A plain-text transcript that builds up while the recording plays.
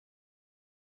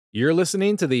You're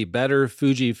listening to the Better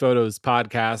Fuji Photos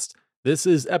podcast. This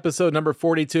is episode number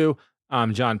 42.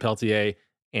 I'm John Peltier,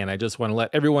 and I just want to let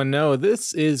everyone know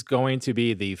this is going to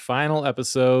be the final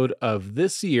episode of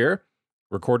this year,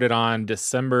 recorded on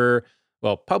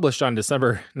published on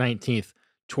December 19th,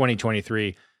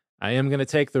 2023. I am going to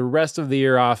take the rest of the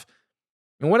year off.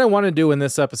 And what I want to do in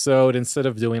this episode, instead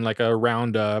of doing like a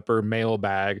roundup or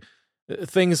mailbag,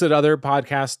 things that other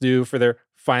podcasts do for their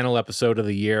final episode of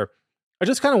the year, I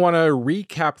just kind of want to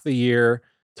recap the year,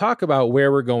 talk about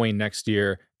where we're going next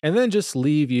year, and then just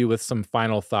leave you with some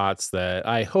final thoughts that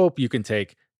I hope you can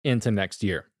take into next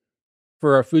year.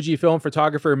 For our Fujifilm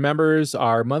photographer members,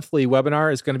 our monthly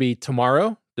webinar is going to be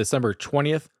tomorrow, December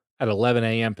 20th at 11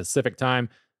 a.m. Pacific time.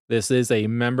 This is a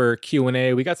member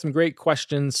Q&A. We got some great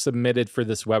questions submitted for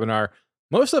this webinar.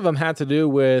 Most of them had to do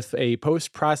with a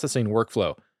post-processing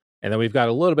workflow. And then we've got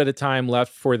a little bit of time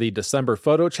left for the December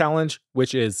photo challenge,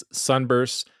 which is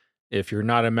Sunbursts. If you're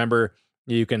not a member,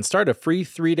 you can start a free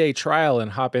 3-day trial and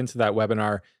hop into that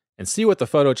webinar and see what the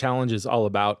photo challenge is all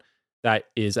about. That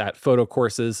is at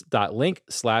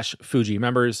photocourses.link/Fuji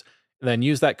members. And then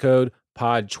use that code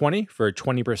POD20 for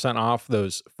 20% off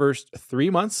those first 3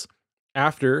 months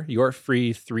after your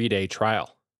free 3-day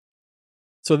trial.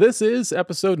 So this is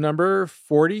episode number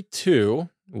 42.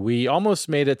 We almost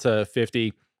made it to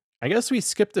 50. I guess we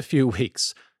skipped a few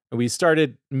weeks. We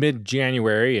started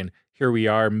mid-January, and here we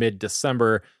are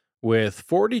mid-December with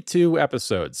 42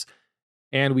 episodes.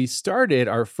 And we started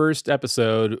our first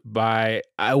episode I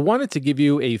wanted to give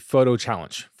you a photo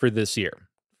challenge for this year.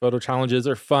 Photo challenges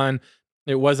are fun.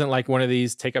 It wasn't like one of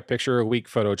these take a picture a week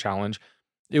photo challenge.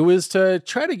 It was to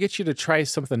try to get you to try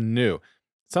something new,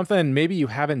 something maybe you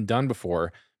haven't done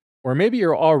before, or maybe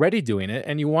you're already doing it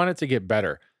and you want it to get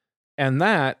better. And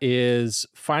that is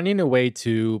finding a way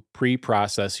to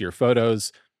pre-process your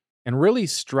photos and really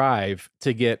strive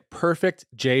to get perfect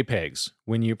JPEGs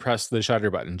when you press the shutter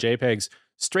button. JPEGs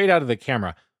straight out of the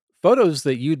camera. Photos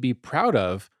that you'd be proud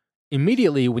of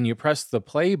immediately when you press the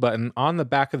play button on the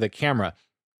back of the camera.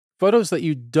 Photos that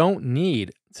you don't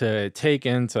need to take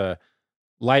into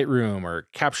Lightroom or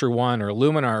Capture One or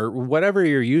Luminar or whatever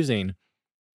you're using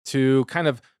to kind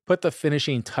of put the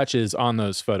finishing touches on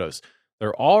those photos.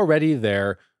 They're already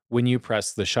there when you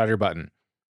press the shutter button.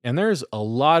 And there's a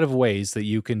lot of ways that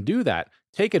you can do that.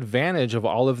 Take advantage of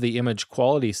all of the image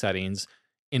quality settings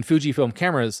in Fujifilm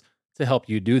cameras to help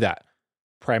you do that.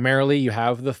 Primarily, you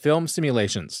have the film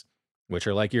simulations, which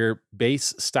are like your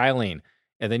base styling.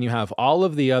 And then you have all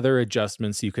of the other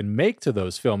adjustments you can make to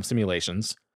those film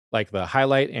simulations, like the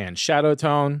highlight and shadow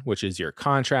tone, which is your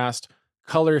contrast,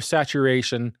 color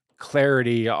saturation,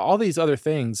 clarity, all these other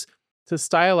things to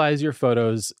stylize your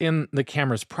photos in the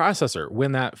camera's processor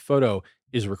when that photo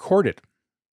is recorded.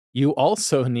 You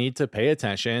also need to pay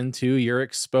attention to your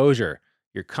exposure,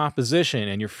 your composition,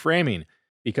 and your framing,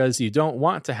 because you don't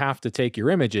want to have to take your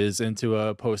images into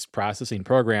a post-processing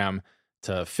program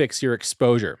to fix your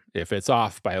exposure if it's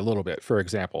off by a little bit, for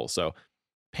example. So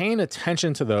paying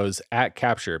attention to those at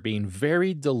capture, being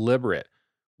very deliberate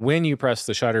when you press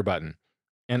the shutter button.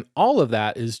 And all of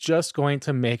that is just going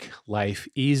to make life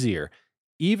easier.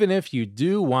 Even if you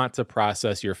do want to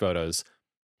process your photos,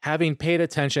 having paid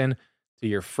attention to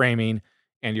your framing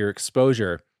and your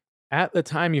exposure at the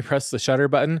time you press the shutter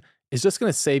button is just going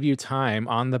to save you time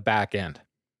on the back end.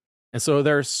 And so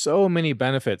there are so many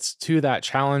benefits to that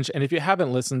challenge. And if you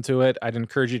haven't listened to it, I'd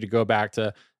encourage you to go back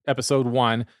to episode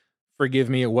 1. Forgive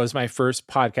me, it was my first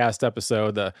podcast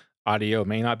episode. The audio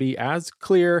may not be as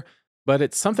clear, but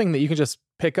it's something that you can just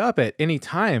pick up at any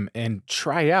time and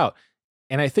try out.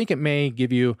 And I think it may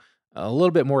give you a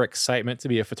little bit more excitement to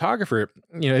be a photographer.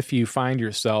 If you find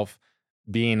yourself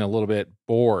being a little bit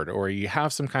bored or you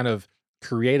have some kind of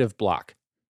creative block,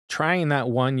 trying that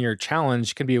 1-year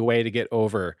challenge can be a way to get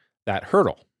over that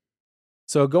hurdle.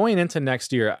 So going into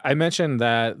next year, I mentioned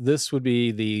that this would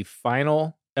be the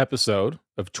final episode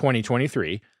of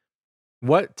 2023.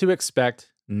 What to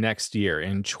expect next year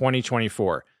in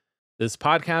 2024. This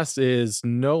podcast is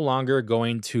no longer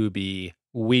going to be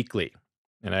weekly.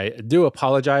 And I do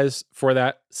apologize for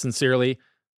that sincerely.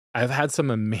 I've had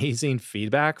some amazing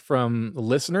feedback from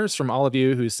listeners, from all of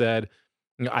you who said,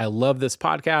 I love this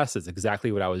podcast. It's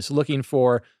exactly what I was looking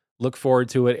for. Look forward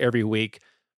to it every week.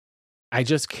 I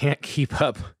just can't keep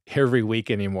up every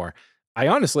week anymore. I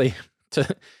honestly,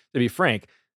 to be frank,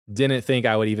 didn't think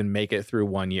I would even make it through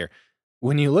 1 year.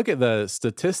 When you look at the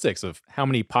statistics of how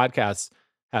many podcasts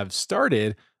have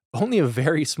started, only a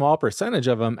very small percentage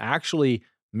of them actually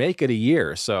make it a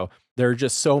year. So there are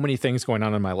just so many things going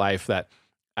on in my life that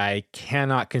I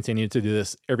cannot continue to do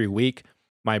this every week.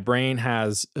 My brain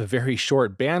has a very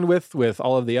short bandwidth with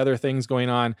all of the other things going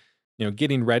on.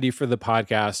 Getting ready for the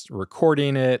podcast,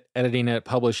 recording it, editing it,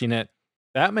 publishing it,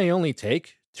 that may only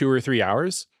take 2 or 3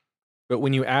 hours. But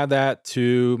when you add that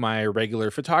to my regular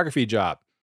photography job,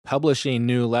 publishing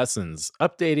new lessons,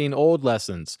 updating old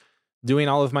lessons, doing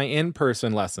all of my in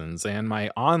person lessons and my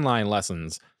online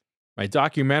lessons, my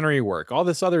documentary work, all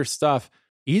this other stuff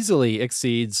easily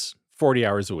exceeds 40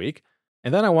 hours a week.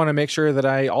 And then I want to make sure that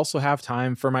I also have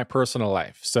time for my personal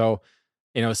life. So,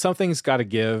 something's got to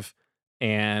give.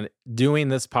 And doing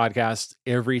this podcast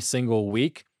every single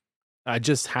week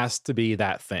just has to be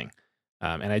that thing.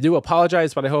 And I do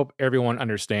apologize, but I hope everyone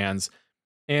understands.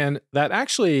 And that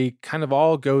actually kind of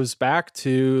all goes back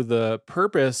to the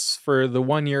purpose for the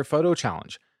 1 year photo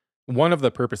challenge. One of the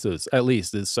purposes, at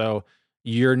least, is so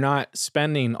you're not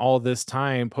spending all this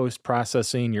time post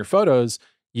processing your photos.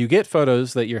 You get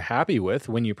photos that you're happy with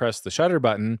when you press the shutter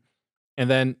button, and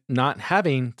then not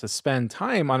having to spend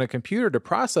time on a computer to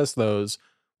process those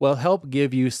will help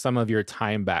give you some of your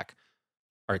time back.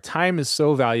 Our time is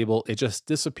so valuable, it just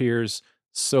disappears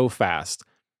so fast.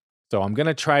 So I'm going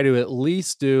to try to at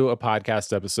least do a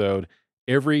podcast episode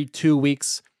every 2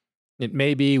 weeks. It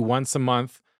may be once a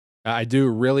month. I do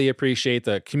really appreciate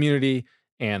the community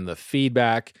and the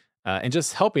feedback and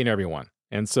just helping everyone.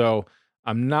 And so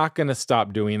I'm not going to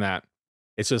stop doing that.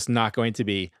 It's just not going to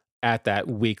be at that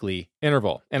weekly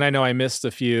interval. And I know I missed a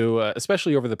few,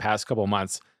 especially over the past couple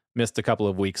months, missed a couple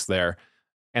of weeks there.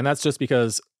 And that's just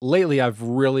because lately I've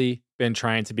really been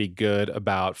trying to be good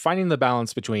about finding the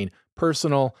balance between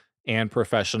personal and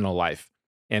professional life.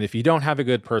 And if you don't have a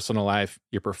good personal life,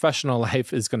 your professional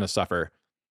life is going to suffer.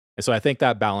 And so I think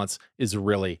that balance is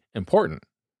really important.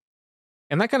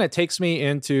 And that kind of takes me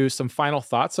into some final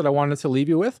thoughts that I wanted to leave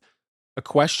you with. A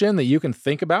question that you can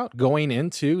think about going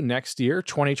into next year,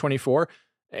 2024.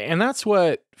 And that's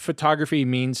what photography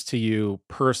means to you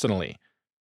personally.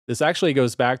 This actually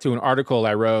goes back to an article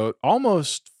I wrote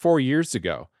almost 4 years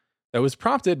ago that was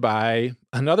prompted by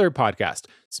another podcast.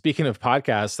 Speaking of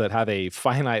podcasts that have a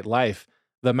finite life,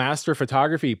 the Master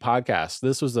Photography podcast.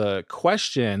 This was a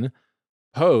question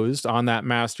posed on that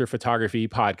Master Photography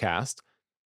podcast.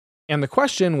 And the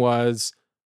question was,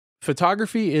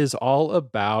 photography is all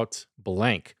about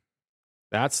blank.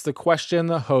 That's the question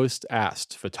the host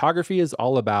asked. Photography is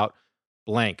all about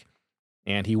blank.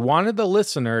 And he wanted the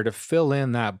listener to fill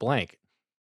in that blank.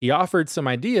 He offered some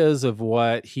ideas of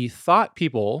what he thought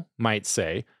people might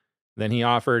say. Then he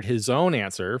offered his own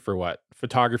answer for what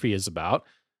photography is about.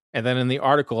 And then in the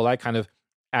article, I kind of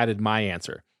added my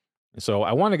answer. So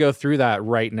I want to go through that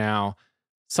right now.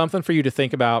 Something for you to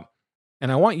think about.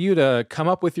 And I want you to come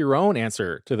up with your own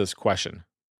answer to this question.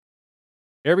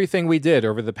 Everything we did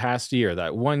over the past year,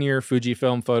 that 1 year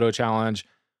Fujifilm photo challenge,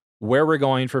 where we're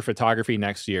going for photography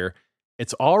next year,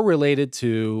 it's all related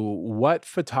to what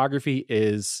photography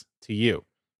is to you.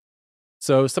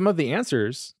 So some of the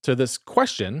answers to this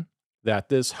question that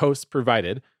this host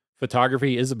provided,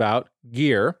 photography is about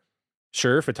gear.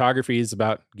 Sure, photography is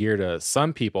about gear to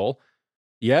some people.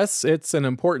 Yes, it's an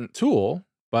important tool,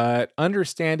 but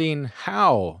understanding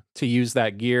how to use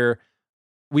that gear,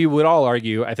 we would all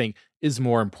argue, I think, is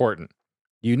more important.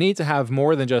 You need to have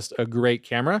more than just a great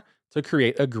camera to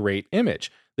create a great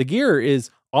image. The gear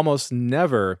is almost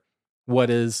never what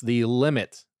is the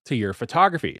limit to your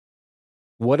photography.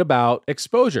 What about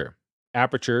exposure?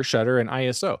 Aperture, shutter, and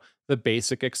ISO, the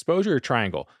basic exposure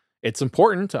triangle. It's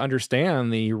important to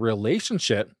understand the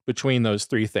relationship between those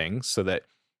three things so that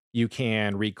you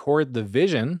can record the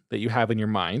vision that you have in your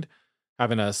mind,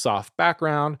 having a soft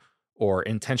background or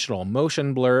intentional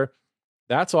motion blur.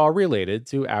 That's all related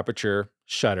to aperture,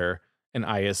 shutter, and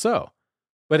ISO.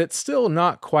 But it's still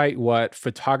not quite what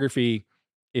photography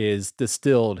is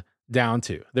distilled down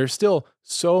to. There's still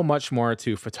so much more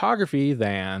to photography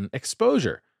than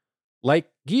exposure. Like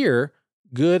gear,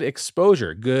 good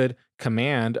exposure, good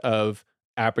command of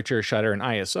aperture, shutter, and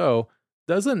ISO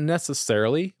doesn't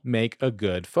necessarily make a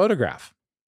good photograph.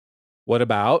 What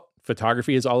about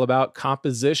photography is all about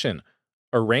composition,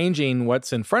 arranging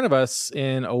what's in front of us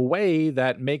in a way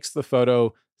that makes the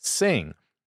photo sing.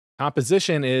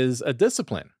 Composition is a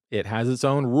discipline. It has its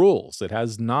own rules. It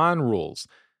has non-rules.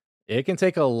 It can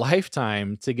take a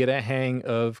lifetime to get a hang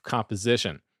of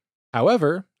composition.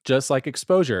 However, just like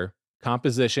exposure,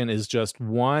 composition is just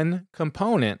one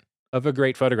component of a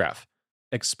great photograph.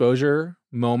 Exposure,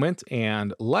 moment,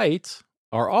 and light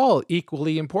are all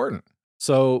equally important.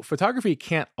 So photography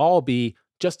can't all be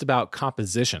just about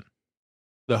composition.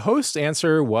 The host's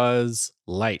answer was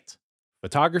light.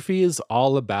 Photography is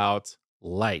all about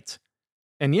light.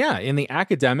 And yeah, in the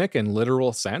academic and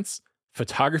literal sense,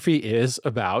 photography is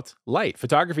about light.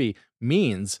 Photography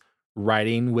means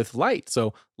writing with light.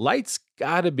 So light's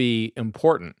got to be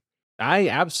important. I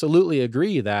absolutely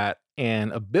agree that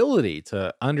an ability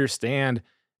to understand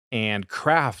and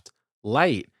craft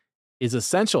light is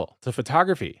essential to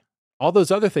photography. All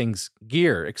those other things,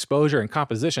 gear, exposure, and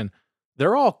composition,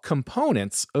 they're all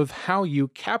components of how you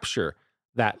capture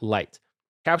that light.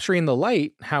 Capturing the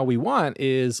light how we want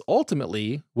is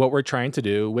ultimately what we're trying to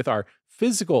do with our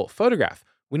physical photograph.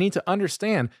 We need to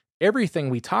understand everything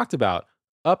we talked about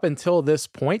up until this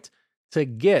point to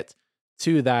get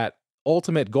to that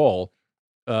ultimate goal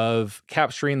of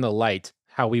capturing the light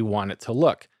how we want it to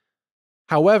look.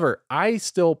 However, I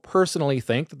still personally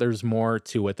think that there's more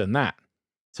to it than that.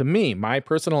 To me, my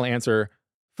personal answer,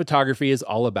 photography is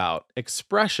all about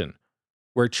expression.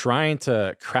 We're trying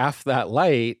to craft that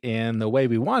light in the way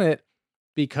we want it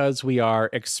because we are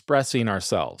expressing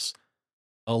ourselves.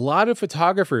 A lot of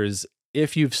photographers,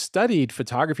 if you've studied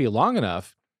photography long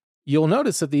enough, you'll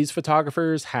notice that these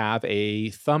photographers have a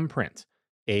thumbprint,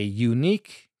 a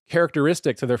unique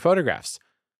characteristic to their photographs.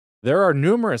 There are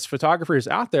numerous photographers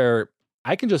out there.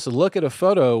 I can just look at a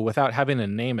photo without having a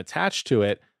name attached to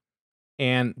it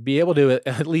and be able to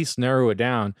at least narrow it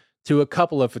down to a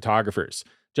couple of photographers,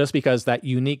 just because that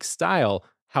unique style,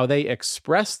 how they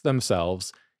express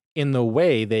themselves in the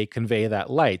way they convey that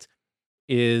light,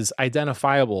 is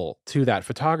identifiable to that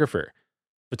photographer.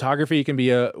 Photography can be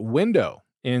a window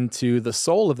into the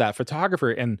soul of that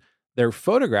photographer, and their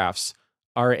photographs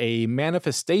are a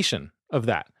manifestation of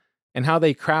that. And how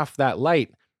they craft that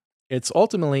light, it's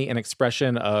ultimately an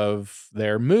expression of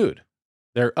their mood,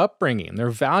 their upbringing, their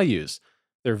values,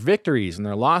 their victories and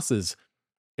their losses.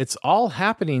 It's all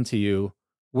happening to you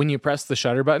when you press the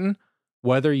shutter button,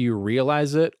 whether you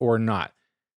realize it or not.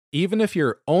 Even if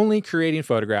you're only creating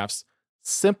photographs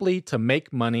simply to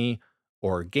make money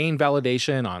or gain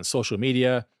validation on social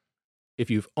media, if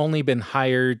you've only been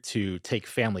hired to take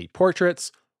family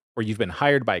portraits or you've been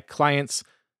hired by clients,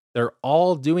 they're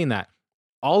all doing that.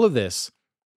 All of this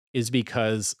is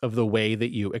because of the way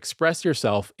that you express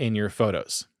yourself in your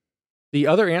photos. The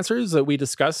other answers that we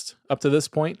discussed up to this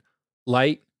point,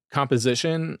 light,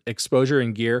 composition, exposure,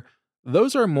 and gear,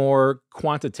 those are more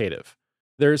quantitative.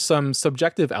 There's some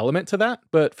subjective element to that,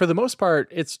 but for the most part,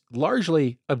 it's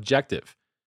largely objective.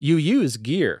 You use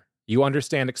gear, you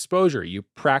understand exposure, you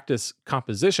practice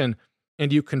composition,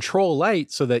 and you control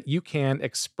light so that you can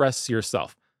express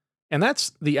yourself. And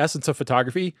that's the essence of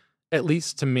photography, at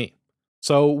least to me.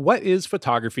 So, what is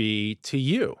photography to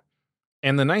you?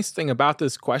 And the nice thing about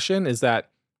this question is that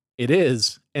it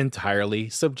is entirely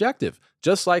subjective,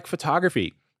 just like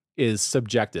photography is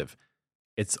subjective.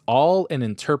 It's all an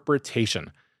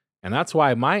interpretation. And that's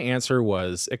why my answer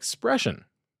was expression.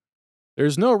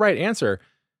 There's no right answer.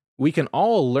 We can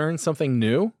all learn something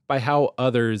new by how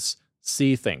others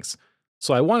see things.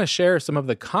 So I want to share some of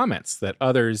the comments that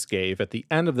others gave at the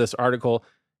end of this article,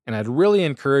 and I'd really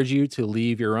encourage you to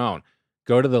leave your own.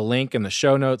 Go to the link in the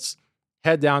show notes,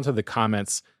 head down to the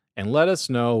comments, and let us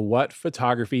know what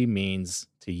photography means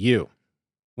to you.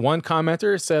 One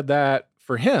commenter said that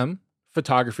for him,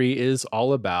 photography is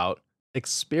all about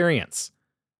experience.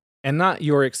 And not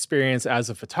your experience as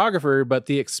a photographer, but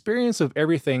the experience of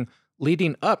everything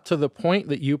leading up to the point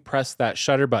that you press that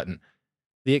shutter button.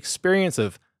 The experience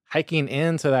of hiking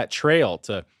into that trail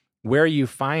to where you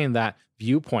find that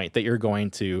viewpoint that you're going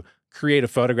to create a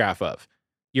photograph of.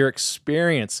 Your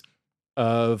experience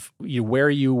of where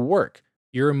you work,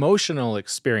 your emotional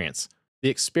experience, the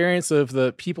experience of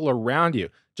the people around you,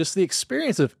 just the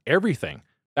experience of everything.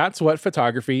 That's what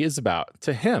photography is about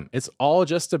to him. It's all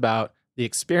just about the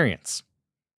experience.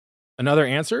 Another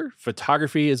answer,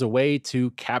 photography is a way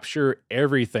to capture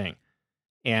everything.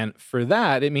 And for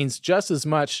that, it means just as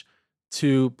much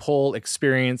to pull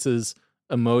experiences,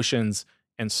 emotions,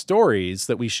 and stories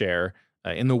that we share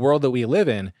in the world that we live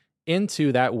in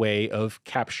into that way of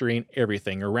capturing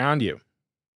everything around you.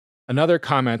 Another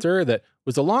commenter that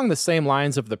was along the same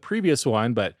lines of the previous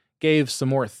one, but gave some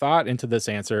more thought into this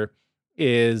answer,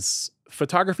 is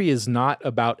photography is not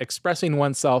about expressing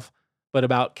oneself, but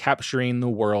about capturing the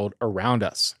world around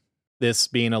us. This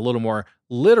being a little more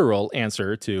literal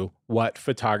answer to what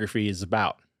photography is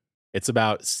about. It's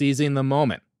about seizing the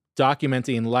moment,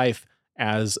 documenting life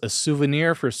as a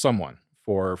souvenir for someone,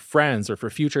 for friends, or for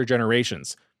future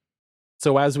generations.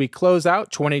 So as we close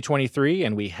out 2023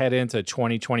 and we head into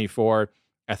 2024,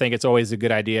 I think it's always a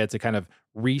good idea to kind of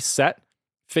reset,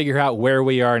 figure out where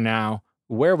we are now,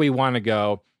 where we want to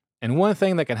go. And one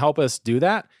thing that can help us do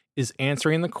that is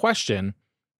answering the question,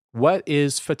 what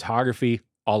is photography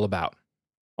all about?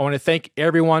 I want to thank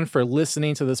everyone for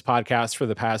listening to this podcast for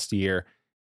the past year.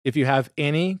 If you have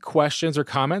any questions or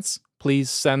comments,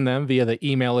 please send them via the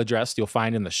email address you'll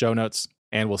find in the show notes,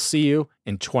 and we'll see you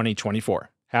in 2024.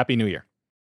 Happy New Year.